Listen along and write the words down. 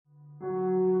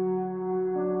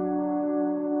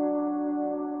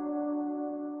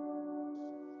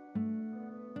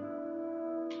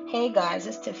Hey guys,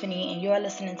 it's Tiffany, and you're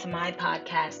listening to my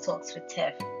podcast, Talks with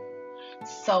Tiff.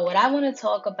 So, what I want to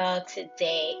talk about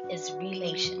today is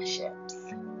relationships.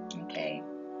 Okay,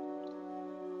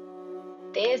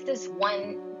 there's this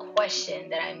one question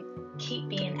that I keep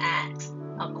being asked,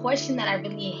 a question that I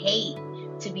really hate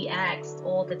to be asked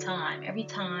all the time. Every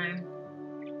time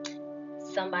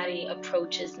somebody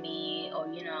approaches me, or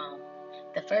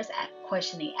the first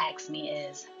question they ask me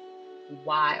is,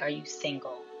 "Why are you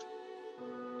single?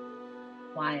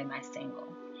 Why am I single?"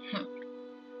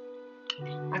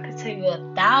 I could tell you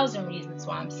 1,000 reasons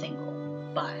why I'm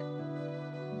single, but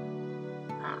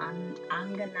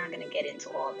I'm not gonna get into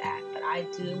all that. But I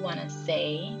do want to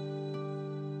say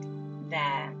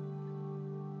that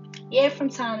yeah, from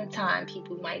time to time,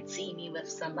 people might see me with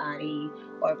somebody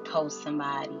or post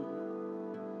somebody.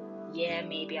 Yeah,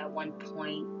 maybe at one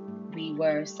point we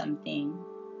were something,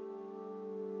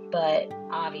 but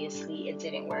obviously it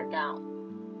didn't work out.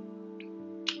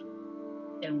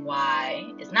 And why?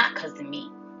 It's not because of me.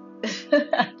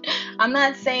 I'm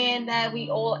not saying that we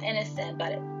all innocent,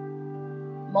 but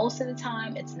most of the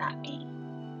time it's not me.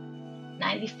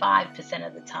 95%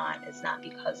 of the time it's not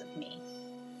because of me.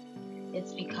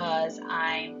 It's because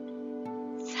I'm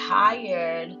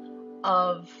tired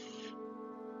of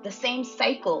the same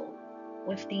cycle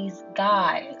with these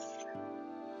guys.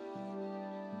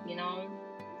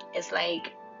 It's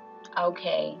like,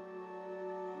 okay,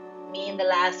 me and the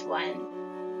last one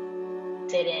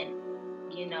didn't,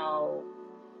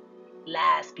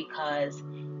 last because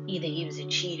either he was a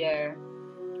cheater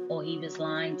or he was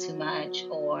lying too much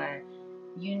or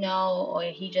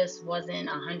he just wasn't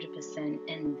 100%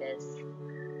 in this,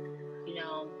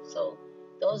 so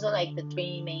those are like the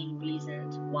three main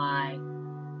reasons why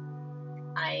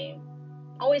I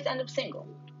always end up single.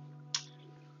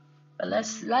 But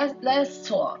let's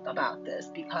talk about this,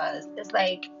 because it's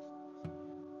like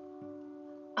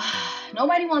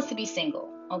nobody wants to be single,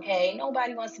 okay?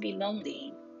 Nobody wants to be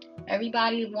lonely.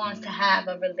 Everybody wants to have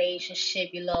a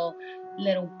relationship, your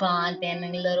little bonding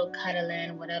and little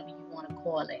cuddling, whatever you want to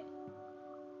call it.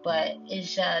 But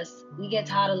it's just, we get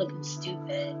tired of looking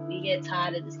stupid. We get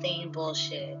tired of the same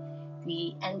bullshit.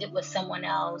 We end up with someone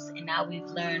else, and now we've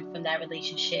learned from that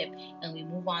relationship, and we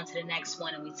move on to the next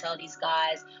one, and we tell these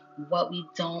guys what we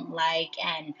don't like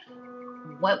and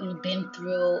what we've been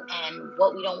through and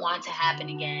what we don't want to happen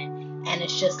again. And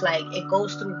it's just like it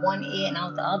goes through one ear and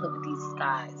out the other with these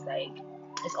guys. Like,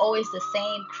 it's always the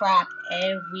same crap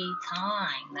every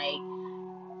time. Like,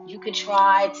 you could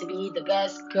try to be the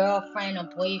best girlfriend or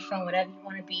boyfriend, whatever you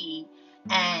want to be,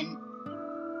 and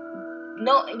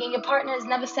your partner is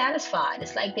never satisfied.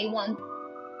 It's like they want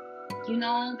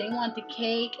the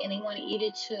cake and they want to eat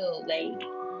it too. Like,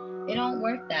 it don't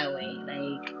work that way.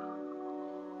 Like,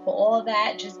 for all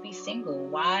that, just be single.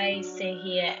 Why sit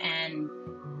here and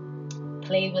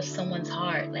play with someone's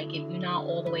heart? Like, if you're not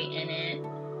all the way in it,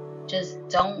 just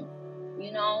don't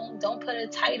put a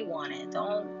title on it.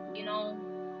 Don't,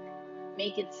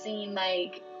 make it seem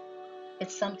like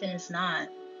it's something it's not.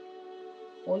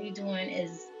 All you're doing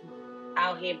is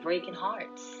out here breaking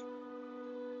hearts,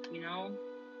 and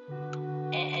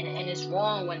it's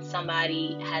wrong when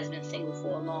somebody has been single for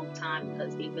a long time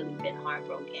because they've really been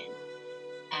heartbroken,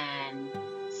 and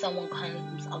someone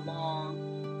comes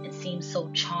along and seems so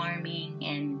charming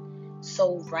and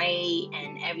so right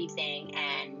and everything,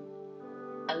 and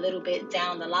a little bit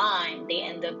down the line they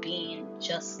end up being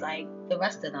just like the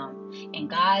rest of them. And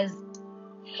guys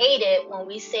hate it when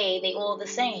we say they all the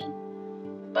same,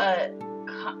 but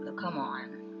come on,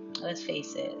 let's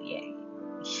face it. Yeah,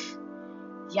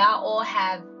 y'all all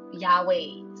have y'all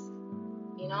ways,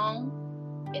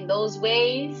 and those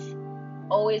ways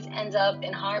always ends up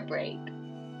in heartbreak.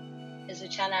 Is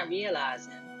what y'all not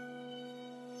realizing.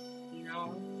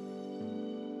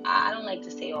 I don't like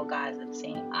to say all guys are the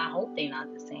same. I hope they're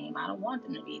not the same. I don't want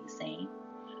them to be the same.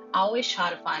 I always try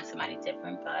to find somebody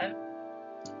different, but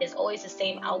it's always the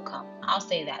same outcome. I'll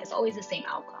say that. It's always the same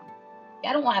outcome.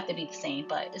 Y'all don't want to have to be the same,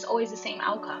 but it's always the same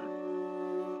outcome.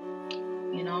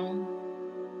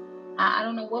 I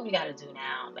don't know what we got to do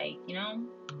now. Like,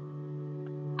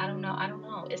 I don't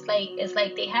know. It's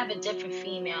like they have a different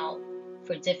female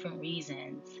for different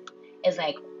reasons. It's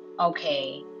like,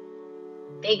 okay,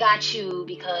 they got you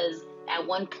because at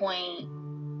one point,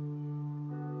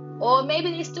 or maybe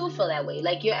they still feel that way.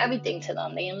 Like, you're everything to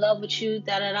them. They in love with you,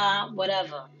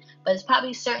 whatever. But it's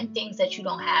probably certain things that you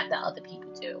don't have that other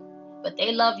people do. But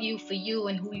they love you for you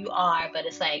and who you are. But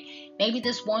it's like, maybe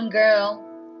this one girl,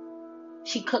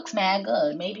 she cooks mad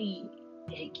good. Maybe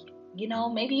you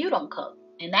don't cook,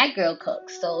 and that girl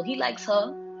cooks, so he likes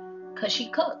her because she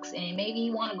cooks, and maybe he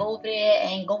want to go over there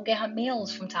and go get her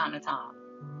meals from time to time.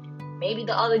 Maybe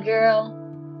the other girl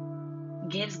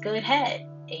gives good head,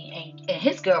 and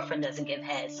his girlfriend doesn't give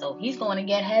head, so he's going to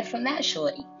get head from that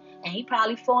shorty, and he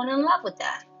probably falling in love with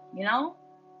that. You know,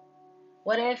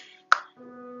 what if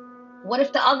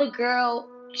the other girl,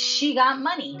 she got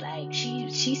money, like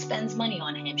she spends money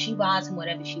on him, she buys him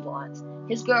whatever she wants.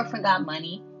 His girlfriend got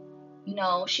money, you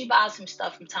know, she buys him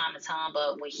stuff from time to time,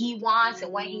 but what he wants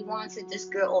and when he wants it, this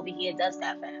girl over here does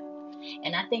that for him.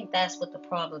 And I think that's what the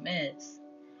problem is.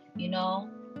 You know,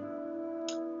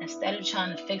 instead of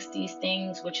trying to fix these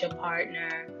things with your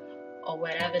partner or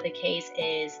whatever the case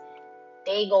is,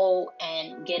 they go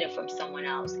and get it from someone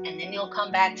else, and then they'll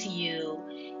come back to you,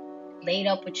 laid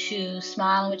up with you,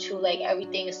 smiling with you like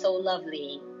everything is so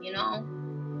lovely, you know?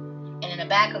 And in the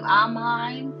back of our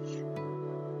minds,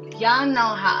 y'all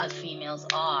know how us females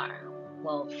are.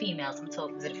 Well, females, I'm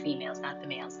talking to the females, not the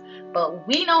males. But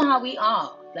we know how we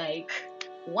are. Like,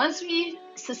 once we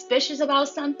suspicious about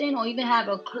something or even have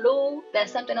a clue that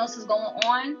something else is going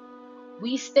on,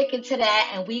 we stick it to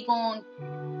that, and we gonna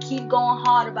keep going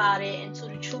hard about it until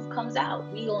the truth comes out.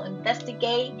 We will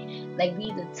investigate like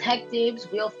we detectives.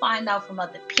 We'll find out from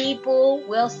other people.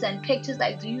 We'll send pictures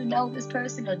like, do you know this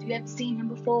person, or do you ever seen him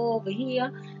before over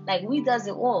here? Like, we does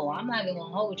it all. I'm not even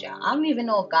gonna hold y'all. I don't even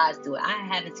know if guys do it. I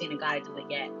haven't seen a guy do it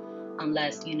yet,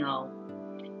 unless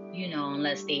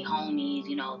unless they homies.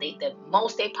 The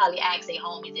most they probably ask they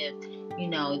homies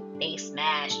if they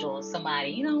smashed or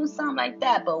somebody, something like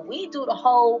that. But we do the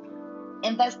whole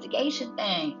investigation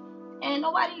thing, and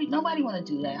nobody want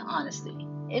to do that. Honestly,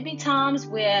 it be times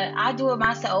where I do it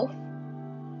myself.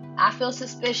 I feel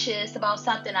suspicious about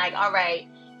something, like, all right,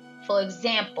 for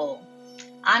example,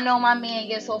 I know my man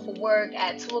gets off of work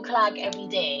at 2 o'clock every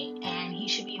day, and he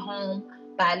should be home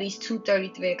by at least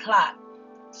 2:30, 3 o'clock.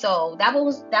 So that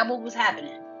what was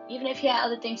happening. Even if he had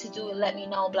other things to do, and let me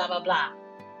know, blah blah blah.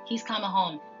 He's coming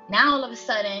home. Now all of a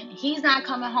sudden, he's not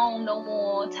coming home no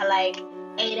more till like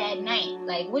 8 at night.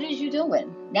 Like, what is you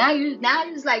doing? Now you're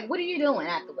just like, what are you doing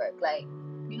after work? Like,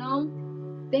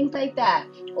 things like that.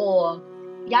 Or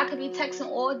y'all could be texting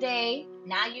all day.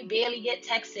 Now you barely get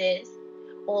texts,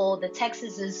 or the text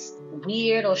is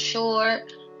weird or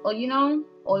short, or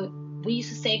or we used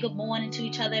to say good morning to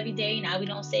each other every day. Now we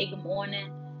don't say good morning.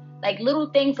 Like, little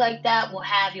things like that will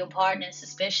have your partner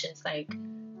suspicious. Like,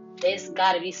 there's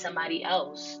got to be somebody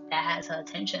else that has her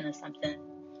attention or something,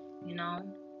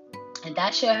 and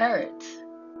that shit hurts.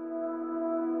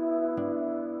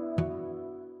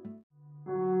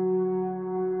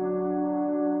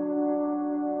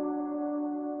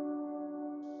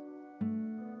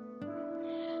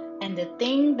 And the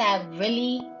thing that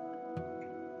really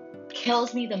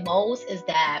kills me the most is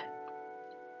that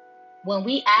when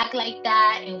we act like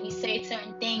that and we say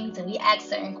certain things and we ask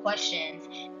certain questions,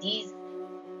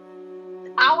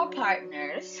 our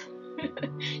partners,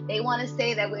 they want to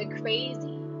say that we're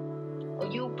crazy, or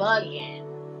you bugging,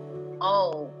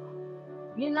 oh,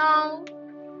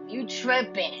 you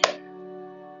tripping,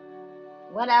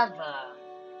 whatever.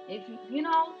 If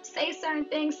say certain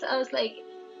things to us, like,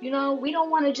 we don't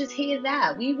want to just hear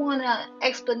that. We want an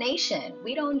explanation.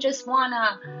 We don't just want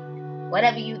to,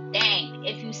 whatever you think,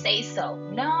 if you say so.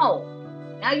 No.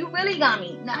 Now you really got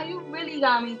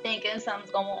me thinking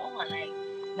something's going on. Like,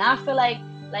 now I feel like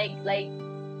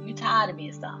you tired of me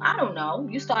and stuff. I don't know.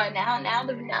 You start now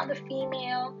the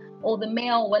female or the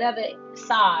male, whatever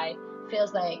side,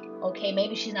 feels like, okay,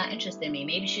 maybe she's not interested in me.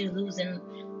 Maybe she's losing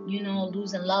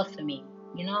love for me.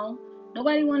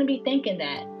 Nobody want to be thinking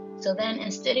that. So then,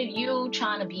 instead of you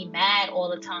trying to be mad all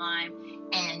the time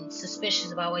and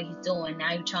suspicious about what he's doing,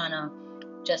 now you're trying to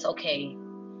just, okay,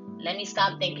 let me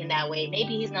stop thinking that way.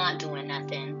 Maybe he's not doing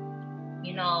nothing,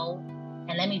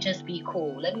 and let me just be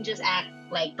cool. Let me just act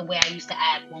like the way I used to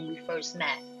act when we first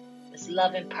met. This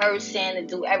loving person to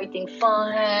do everything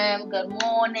for him. Good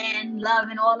morning,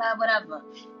 loving, all that, whatever.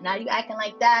 Now you acting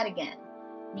like that again,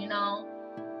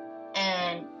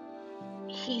 and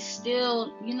he's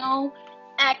still,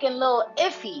 acting a little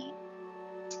iffy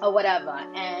or whatever,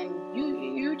 and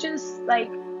you just like,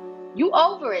 you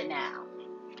over it now.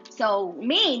 So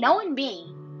knowing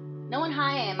how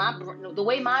I am, the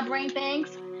way my brain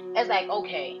thinks, is like,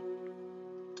 okay,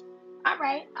 all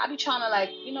right, I be trying to,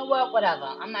 like, whatever.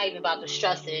 I'm not even about to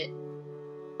stress it.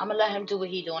 I'm gonna let him do what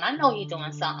he doing. I know he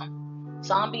doing something,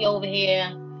 so I'll be over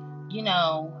here,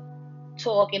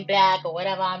 talking back or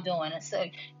whatever I'm doing. And so,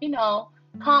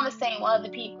 conversating with other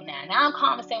people now. Now I'm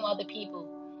conversating with other people,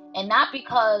 and not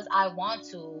because I want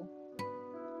to.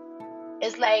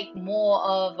 It's like more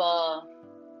of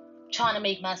trying to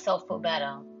make myself feel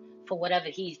better for whatever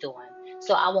he's doing.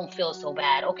 so I won't feel so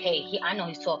bad. Okay, I know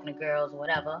he's talking to girls or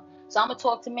whatever, so I'm gonna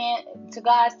talk to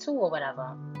guys too or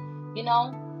whatever, you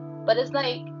know. But it's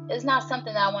like, it's not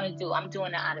something that I want to do. I'm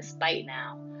doing it out of spite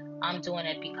now. I'm doing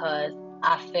it because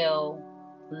I feel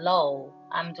low.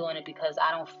 I'm doing it because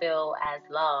I don't feel as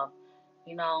loved,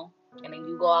 you know. And then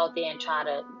you go out there and try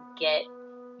to get,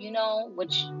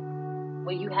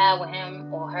 what you have with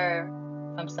him or her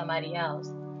from somebody else.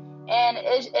 And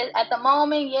at the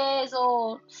moment, yeah, it's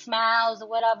all smiles or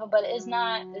whatever, but it's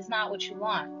not what you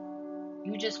want.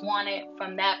 You just want it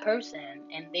from that person,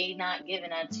 and they not giving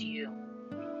that to you.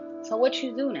 So what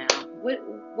you do now?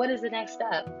 What is the next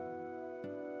step?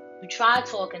 You try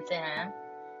talking to him.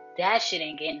 That shit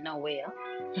ain't getting nowhere.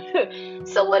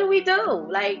 So what do we do?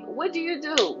 Like, what do you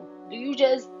do? Do you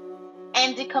just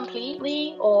end it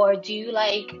completely, or do you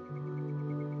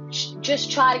just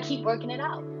try to keep working it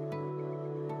out?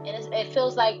 And it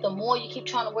feels like the more you keep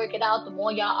trying to work it out, the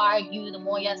more y'all argue, the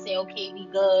more y'all say, okay, we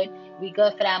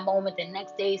good for that moment. The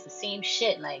next day it's the same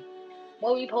shit. Like,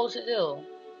 what are we supposed to do?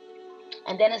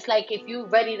 And then it's like, if you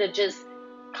ready to just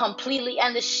completely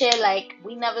end the shit, like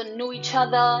we never knew each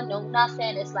other, no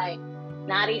nothing. It's like,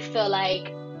 now they feel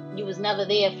like you was never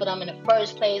there for them in the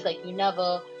first place, like you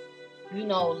never,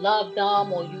 loved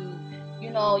them, or you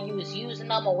was using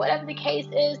them, or whatever the case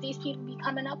is. These people be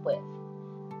coming up with.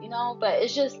 But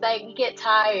it's just like we get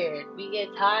tired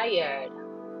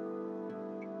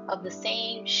of the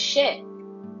same shit,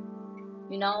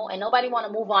 and nobody want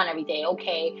to move on every day.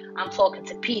 Okay, I'm talking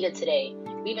to Peter today.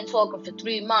 We've been talking for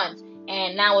 3 months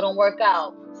and now it don't work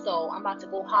out, so I'm about to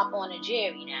go hop on to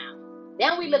Jerry now.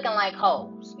 Then we looking like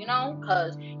hoes,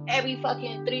 because every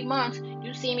fucking 3 months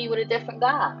you see me with a different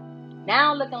guy.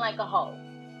 Now I'm looking like a hoe.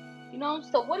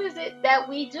 So what is it that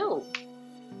we do?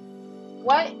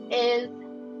 What is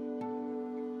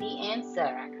the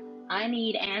answer? I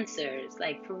need answers,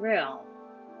 like, for real.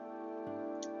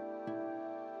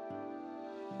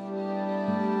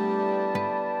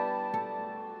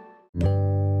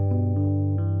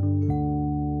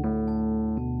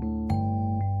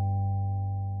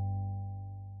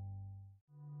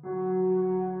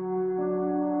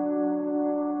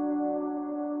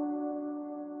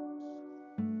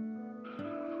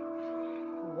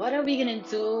 What are we gonna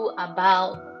do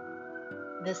about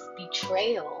this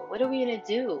betrayal? What are we gonna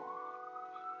do?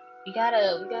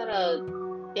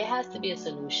 There has to be a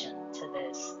solution to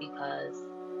this, because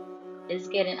it's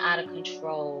getting out of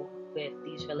control with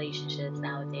these relationships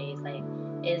nowadays. Like,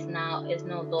 it's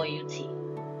no loyalty.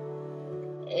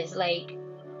 It's like,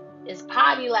 it's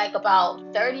probably like about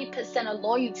 30% of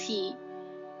loyalty,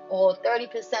 or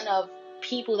 30% of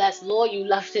people that's loyal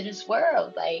left in this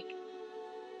world. Like,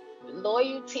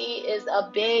 loyalty is a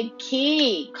big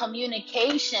key.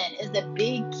 Communication is a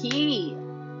big key.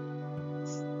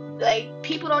 Like,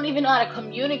 people don't even know how to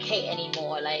communicate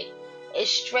anymore. Like,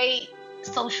 it's straight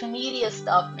social media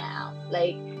stuff now.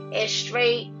 Like, it's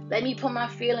straight, let me put my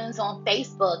feelings on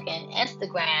Facebook and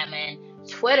Instagram and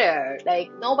Twitter. Like,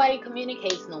 nobody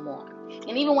communicates no more.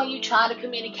 And even when you try to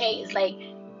communicate, it's like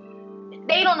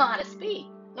they don't know how to speak.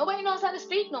 Nobody knows how to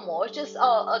speak no more. It's just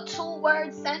a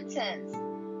 2-word sentence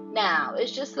now.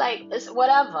 It's just like, it's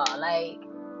whatever. Like,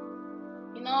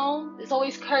 it's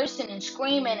always cursing and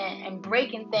screaming and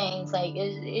breaking things. Like,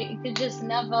 it could just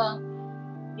never,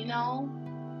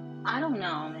 I don't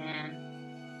know,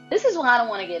 man. This is why I don't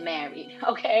want to get married,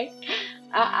 okay?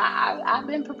 I've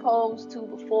been proposed to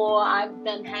before. I've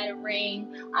done had a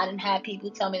ring. I done had people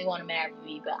tell me they want to marry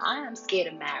me, but I am scared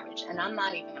of marriage, and I'm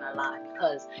not even gonna lie,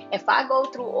 because if I go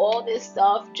through all this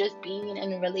stuff just being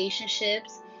in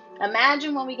relationships,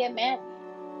 imagine when we get married.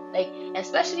 Like,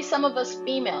 especially some of us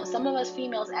females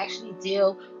actually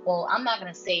deal, well, I'm not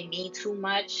going to say me too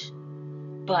much,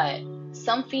 but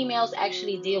some females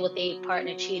actually deal with a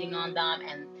partner cheating on them,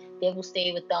 and they will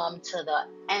stay with them to the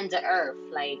end of earth,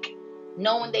 like,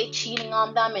 knowing they cheating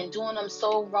on them and doing them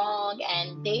so wrong,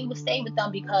 and they will stay with them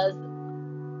because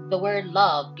the word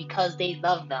love, because they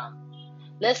love them.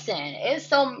 Listen,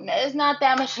 it's not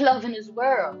that much love in this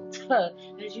world,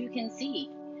 as you can see,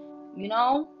 you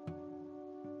know.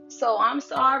 So I'm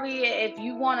sorry if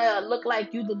you want to look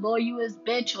like you the loyalest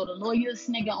bitch or the loyalest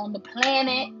nigga on the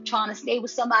planet, trying to stay with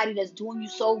somebody that's doing you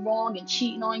so wrong and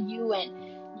cheating on you. And,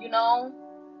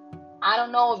 I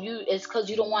don't know if it's because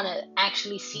you don't want to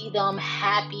actually see them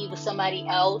happy with somebody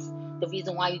else, the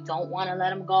reason why you don't want to let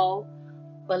them go.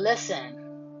 But listen,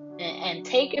 and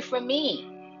take it from me.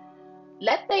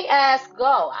 Let they ass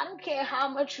go. I don't care how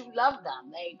much you love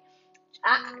them. Like,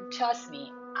 trust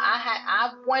me,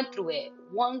 I went through it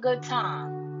one good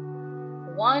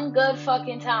time. One good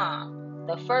fucking time.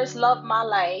 The first love of my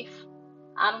life.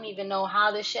 I don't even know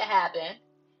how this shit happened,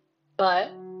 but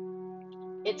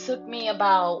it took me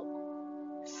about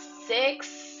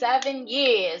 6-7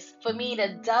 years for me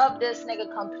to dub this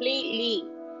nigga completely,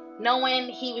 knowing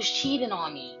he was cheating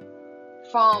on me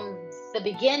from the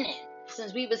beginning,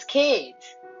 since we was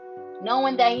kids,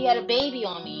 knowing that he had a baby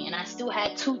on me and I still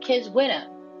had 2 kids with him.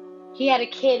 He had a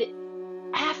kid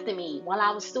after me while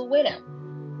I was still with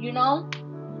him. You know?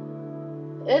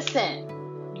 Listen,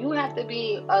 you have to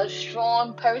be a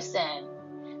strong person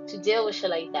to deal with shit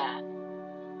like that.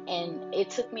 And it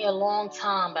took me a long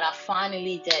time, but I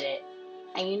finally did it.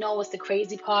 And you know what's the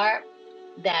crazy part?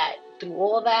 That through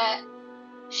all that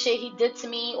shit he did to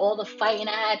me, all the fighting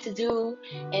I had to do,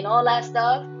 and all that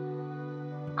stuff,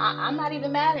 I'm not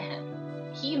even mad at him.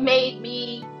 He made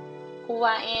me who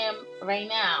I am right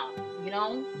now. You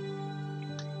know?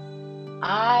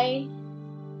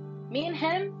 Me and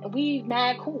him, we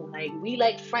mad cool. Like, we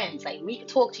like friends. Like, we could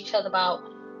talk to each other about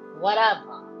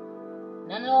whatever.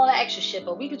 None of all that extra shit,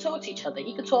 but we could talk to each other.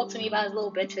 He could talk to me about his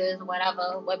little bitches,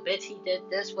 whatever, what bitch he did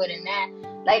this with and that.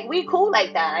 Like, we cool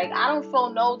like that. Like, I don't feel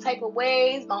no type of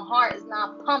ways. My heart is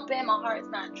not pumping. My heart is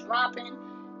not dropping.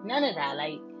 None of that.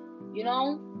 Like, you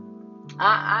know,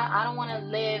 I don't want to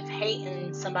live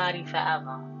hating somebody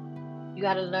forever. You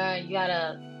gotta learn. You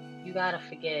gotta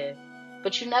forgive.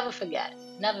 But you never forget.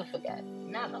 Never forget.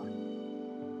 Never.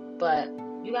 But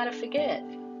you gotta forgive.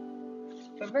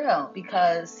 For real.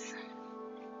 Because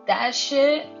that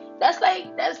shit, that's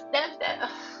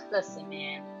listen,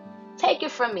 man. Take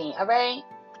it from me, alright?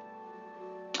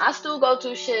 I still go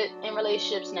through shit in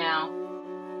relationships now.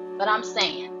 But I'm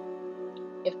saying,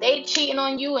 if they cheating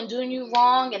on you and doing you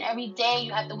wrong, and every day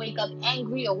you have to wake up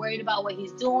angry or worried about what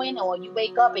he's doing, or you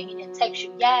wake up and he didn't text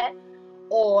you yet,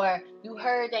 or you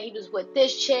heard that he was with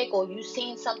this chick, or you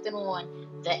seen something on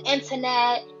the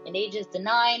internet and they just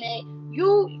denying it,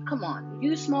 come on,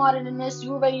 you smarter than this.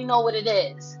 You already know what it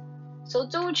is. So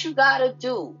do what you gotta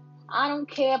do. I don't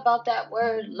care about that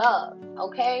word love,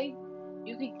 okay?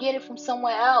 You could get it from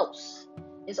somewhere else.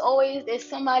 There's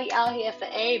somebody out here for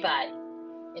everybody.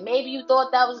 And maybe you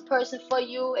thought that was a person for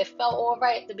you. It felt all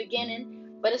right at the beginning.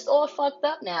 But it's all fucked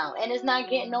up now. And it's not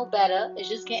getting no better. It's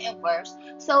just getting worse.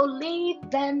 So leave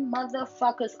them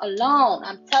motherfuckers alone.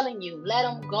 I'm telling you. Let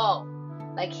them go.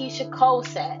 Like Keisha Cole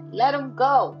said. Let them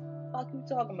go. What the fuck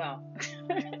you talking about?